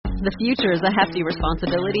The future is a hefty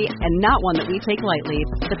responsibility and not one that we take lightly.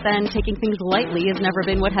 But then, taking things lightly has never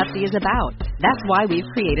been what Hefty is about. That's why we've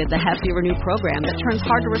created the Hefty Renew program that turns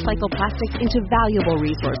hard-to-recycle plastics into valuable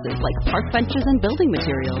resources like park benches and building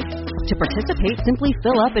materials. To participate, simply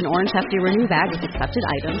fill up an orange Hefty Renew bag with accepted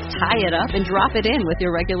items, tie it up, and drop it in with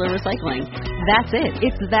your regular recycling. That's it.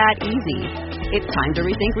 It's that easy. It's time to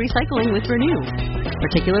rethink recycling with Renew.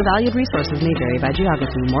 Particular valued resources may vary by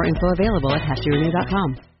geography. More info available at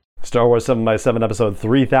heftyrenew.com. Star Wars 7x7 episode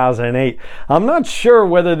 3008. I'm not sure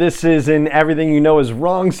whether this is an everything you know is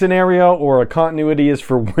wrong scenario or a continuity is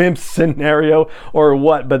for wimps scenario or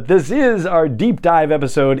what, but this is our deep dive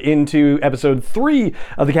episode into episode 3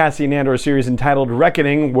 of the Cassian Andor series entitled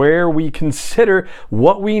Reckoning, where we consider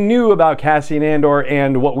what we knew about Cassian Andor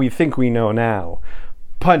and what we think we know now.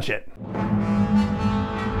 Punch it.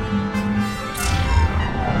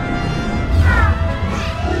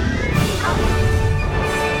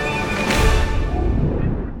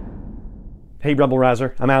 Hey Rebel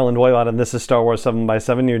Rouser, I'm Alan Doylott and this is Star Wars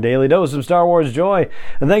 7x7, your daily dose of Star Wars joy,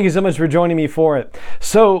 and thank you so much for joining me for it.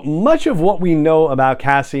 So much of what we know about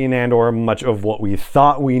Cassian Andor, much of what we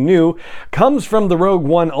thought we knew, comes from the Rogue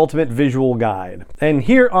One Ultimate Visual Guide. And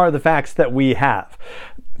here are the facts that we have.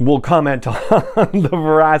 We'll comment on the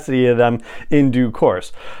veracity of them in due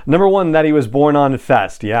course. Number 1, that he was born on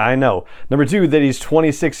Fest. Yeah, I know. Number 2, that he's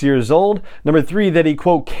 26 years old. Number 3, that he,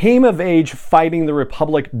 quote, came of age fighting the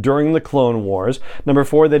Republic during the Clone Wars. Number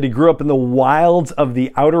 4, that he grew up in the wilds of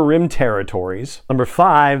the Outer Rim territories. Number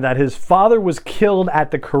 5, that his father was killed at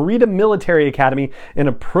the Karita Military Academy in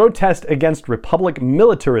a protest against Republic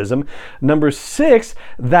militarism. Number 6,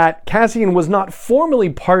 that Cassian was not formally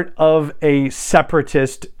part of a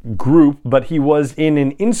separatist group, but he was in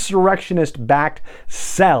an insurrectionist-backed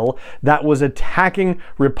cell that was attacking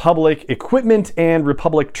Republic equipment and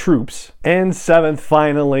Republic troops. And 7th,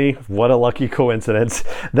 finally, what a lucky coincidence,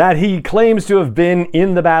 that he claims to have been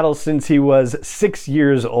in the battle since he was 6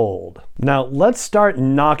 years old. Now, let's start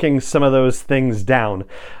knocking some of those things down.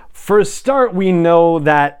 For a start, we know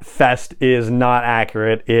that Fest is not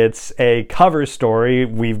accurate. It's a cover story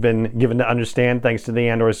we've been given to understand, thanks to the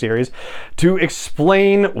Andor series, to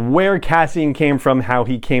explain where Cassian came from, how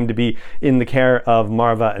he came to be in the care of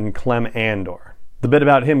Marva and Clem Andor. The bit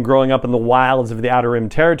about him growing up in the wilds of the Outer Rim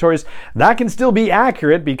territories, that can still be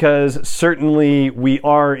accurate because certainly we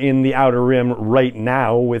are in the Outer Rim right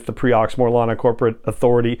now with the Preox Morlana corporate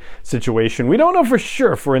authority situation. We don't know for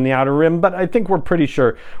sure if we're in the Outer Rim, but I think we're pretty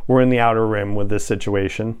sure we're in the Outer Rim with this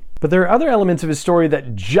situation. But there are other elements of his story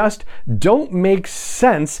that just don't make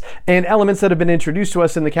sense, and elements that have been introduced to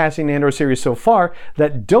us in the Cassian Andor series so far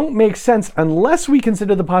that don't make sense unless we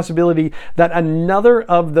consider the possibility that another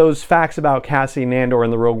of those facts about Cassian Andor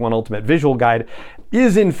in the Rogue One Ultimate Visual Guide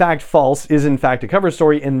is in fact false, is in fact a cover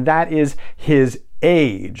story, and that is his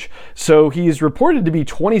age. So he's reported to be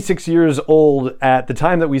 26 years old at the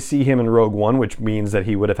time that we see him in Rogue One, which means that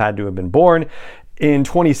he would have had to have been born in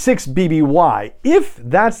 26 BBY. If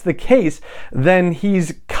that's the case, then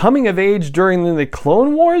he's coming of age during the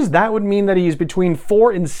Clone Wars. That would mean that he's between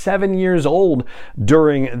 4 and 7 years old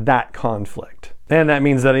during that conflict. And that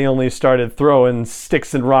means that he only started throwing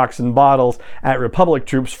sticks and rocks and bottles at Republic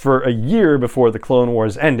troops for a year before the Clone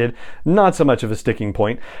Wars ended. Not so much of a sticking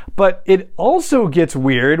point. But it also gets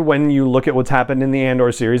weird when you look at what's happened in the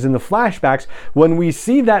Andor series in the flashbacks when we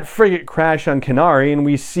see that frigate crash on Kenari and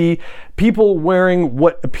we see people wearing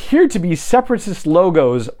what appear to be separatist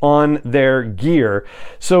logos on their gear.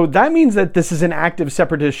 So that means that this is an active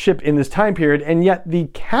separatist ship in this time period, and yet the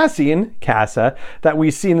Cassian, Cassa, that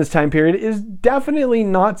we see in this time period is definitely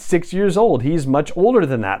not 6 years old. He's much older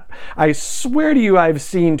than that. I swear to you I've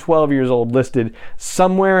seen 12 years old listed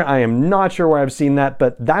somewhere. I am not sure where I've seen that,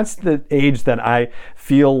 but that's the age that I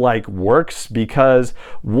feel like works, because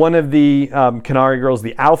one of the Kenari girls,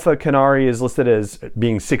 the Alpha Kenari, is listed as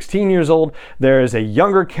being 16 years old. There is a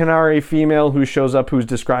younger Kenari female who shows up who's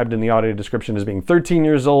described in the audio description as being 13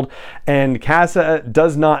 years old, and Cassa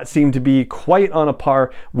does not seem to be quite on a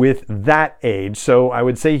par with that age. So I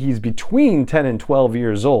would say he's between 10 and 12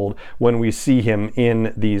 years old when we see him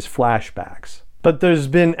in these flashbacks. But there's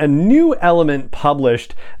been a new element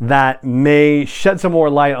published that may shed some more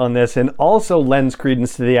light on this and also lends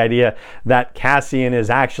credence to the idea that Cassian is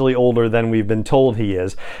actually older than we've been told he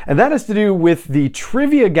is. And that has to do with the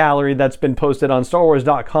trivia gallery that's been posted on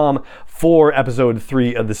StarWars.com for episode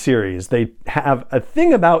 3 of the series. They have a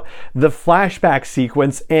thing about the flashback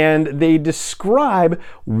sequence and they describe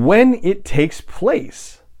when it takes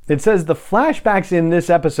place. It says the flashbacks in this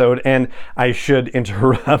episode, and I should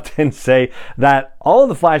interrupt and say that all of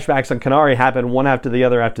the flashbacks on Kenari happen one after the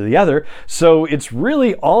other, so it's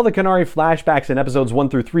really all the Kenari flashbacks in episodes 1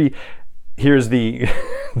 through 3. Here's the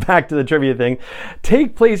back to the trivia thing,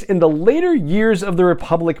 take place in the later years of the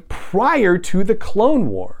Republic prior to the Clone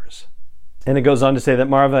Wars. And it goes on to say that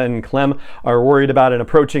Marva and Clem are worried about an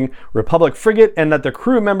approaching Republic frigate, and that the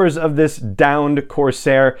crew members of this downed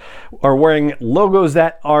Corsair are wearing logos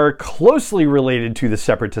that are closely related to the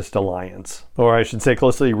Separatist Alliance. Or I should say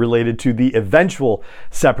closely related to the eventual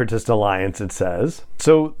Separatist Alliance, it says.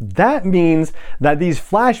 So that means that these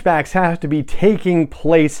flashbacks have to be taking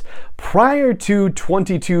place prior to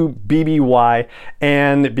 22 BBY,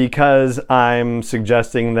 and because I'm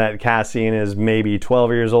suggesting that Cassian is maybe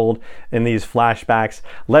 12 years old in these flashbacks,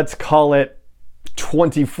 let's call it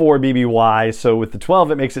 24 BBY. So with the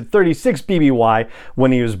 12, it makes it 36 BBY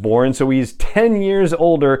when he was born. So he's 10 years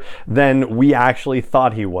older than we actually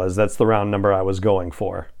thought he was. That's the round number I was going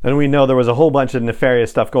for. And we know there was a whole bunch of nefarious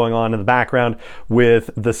stuff going on in the background with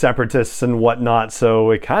the Separatists and whatnot.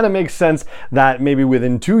 So it kind of makes sense that maybe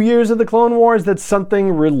within 2 years of the Clone Wars, that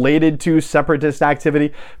something related to Separatist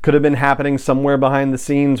activity could have been happening somewhere behind the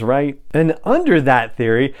scenes, right? And under that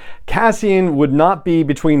theory, Cassian would not be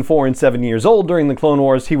between 4 and 7 years old during the Clone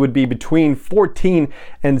Wars. He would be between 14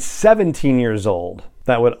 and 17 years old.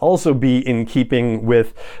 That would also be in keeping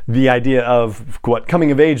with the idea of what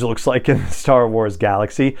coming of age looks like in the Star Wars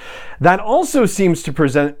galaxy. That also seems to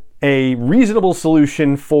present a reasonable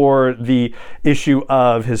solution for the issue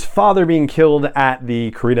of his father being killed at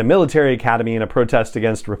the Kurita Military Academy in a protest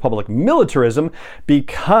against Republic militarism,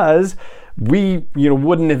 because we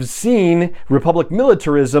wouldn't have seen Republic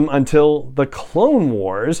militarism until the Clone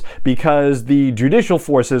Wars, because the judicial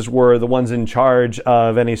forces were the ones in charge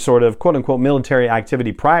of any sort of quote-unquote military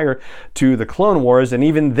activity prior to the Clone Wars, and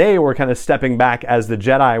even they were kind of stepping back as the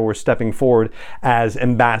Jedi were stepping forward as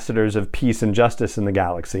ambassadors of peace and justice in the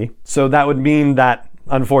galaxy. So that would mean that,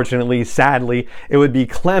 unfortunately, sadly, it would be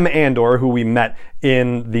Clem Andor, who we met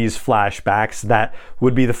in these flashbacks, that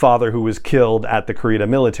would be the father who was killed at the Kurita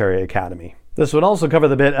Military Academy. This would also cover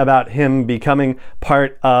the bit about him becoming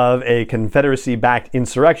part of a Confederacy-backed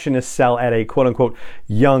insurrectionist cell at a quote-unquote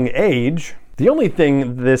young age. The only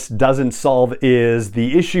thing this doesn't solve is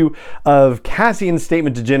the issue of Cassian's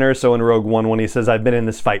statement to Jyn Erso in Rogue One when he says, "I've been in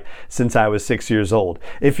this fight since I was 6 years old."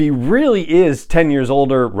 If he really is 10 years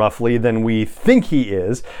older, roughly, than we think he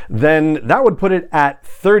is, then that would put it at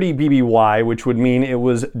 30 BBY, which would mean it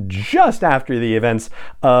was just after the events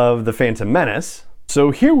of The Phantom Menace.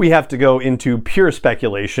 So here we have to go into pure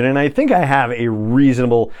speculation, and I think I have a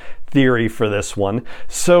reasonable theory for this one.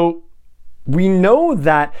 So we know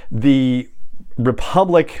that the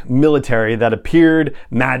Republic military that appeared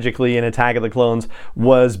magically in Attack of the Clones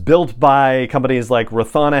was built by companies like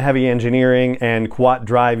Rothana Heavy Engineering and Quat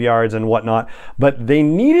Drive Yards and whatnot, but they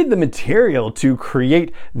needed the material to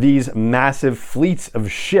create these massive fleets of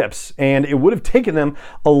ships, and it would have taken them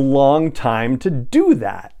a long time to do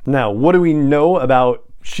that. Now, what do we know about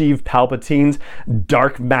Sheev Palpatine's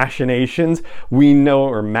dark machinations? We know,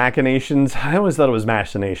 or machinations, I always thought it was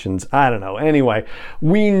machinations, I don't know. Anyway,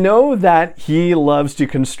 we know that he loves to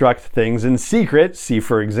construct things in secret, see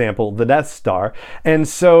for example the Death Star, and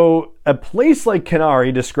so a place like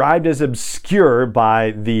Kenari, described as obscure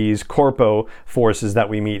by these Corpo forces that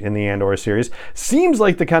we meet in the Andor series, seems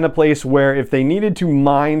like the kind of place where if they needed to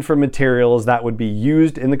mine for materials that would be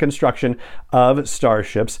used in the construction of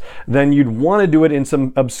starships, then you'd want to do it in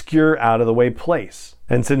some obscure, out-of-the-way place.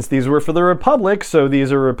 And since these were for the Republic, so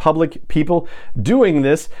these are Republic people doing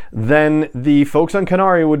this, then the folks on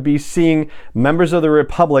Kenari would be seeing members of the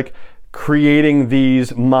Republic creating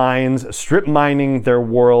these mines, strip mining their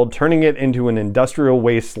world, turning it into an industrial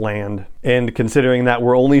wasteland. And considering that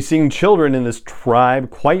we're only seeing children in this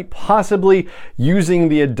tribe, quite possibly using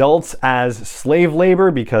the adults as slave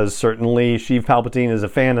labor, because certainly Sheev Palpatine is a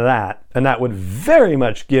fan of that. And that would very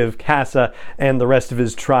much give Casa and the rest of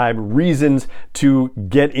his tribe reasons to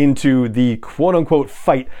get into the quote-unquote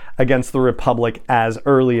fight against the Republic as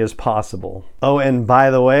early as possible. Oh, and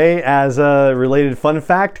by the way, as a related fun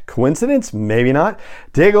fact, coincidence? Maybe not.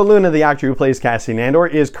 Diego Luna, the actor who plays Cassian Andor,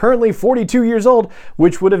 is currently 42 years old,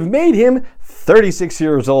 which would have made him 36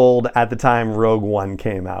 years old at the time Rogue One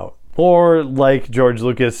came out. Or, like George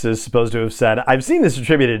Lucas is supposed to have said, I've seen this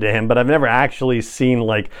attributed to him, but I've never actually seen,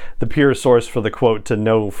 like, the pure source for the quote to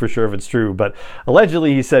know for sure if it's true. But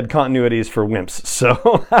allegedly he said continuity is for wimps.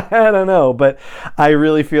 So, I don't know. But I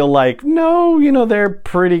really feel like, no, they're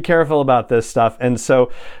pretty careful about this stuff. And so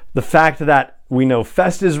the fact that we know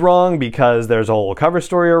Fest is wrong because there's a whole cover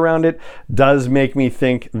story around it does make me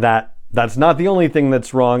think that that's not the only thing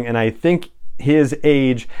that's wrong. And I think his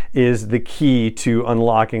age is the key to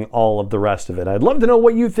unlocking all of the rest of it. I'd love to know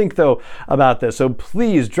what you think, though, about this. So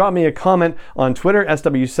please drop me a comment on Twitter,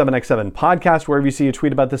 SW7X7 Podcast, wherever you see a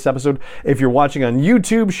tweet about this episode. If you're watching on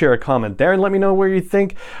YouTube, share a comment there and let me know where you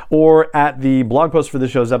think, or at the blog post for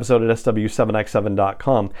this show's episode at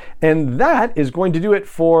SW7X7.com. And that is going to do it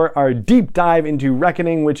for our deep dive into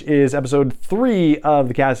Reckoning, which is episode 3 of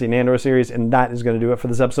the Cassian Andor series, and that is going to do it for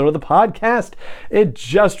this episode of the podcast. It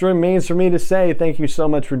just remains for me to say thank you so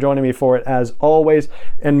much for joining me for it, as always,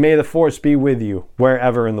 and may the Force be with you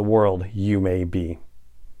wherever in the world you may be.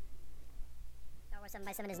 Star Wars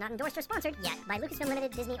 7x7 is not endorsed or sponsored yet by Lucasfilm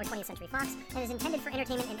Limited, Disney, or 20th Century Fox, and is intended for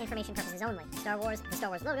entertainment and information purposes only. Star Wars, the Star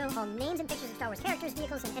Wars logo, all names and pictures of Star Wars characters,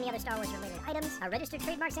 vehicles, and any other Star Wars-related items are registered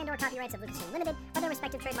trademarks and/or copyrights of Lucasfilm Limited, or their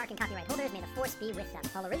respective trademark and copyright holders. May the Force be with them.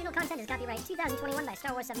 All original content is copyright 2021 by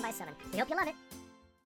Star Wars 7x7. We hope you love it.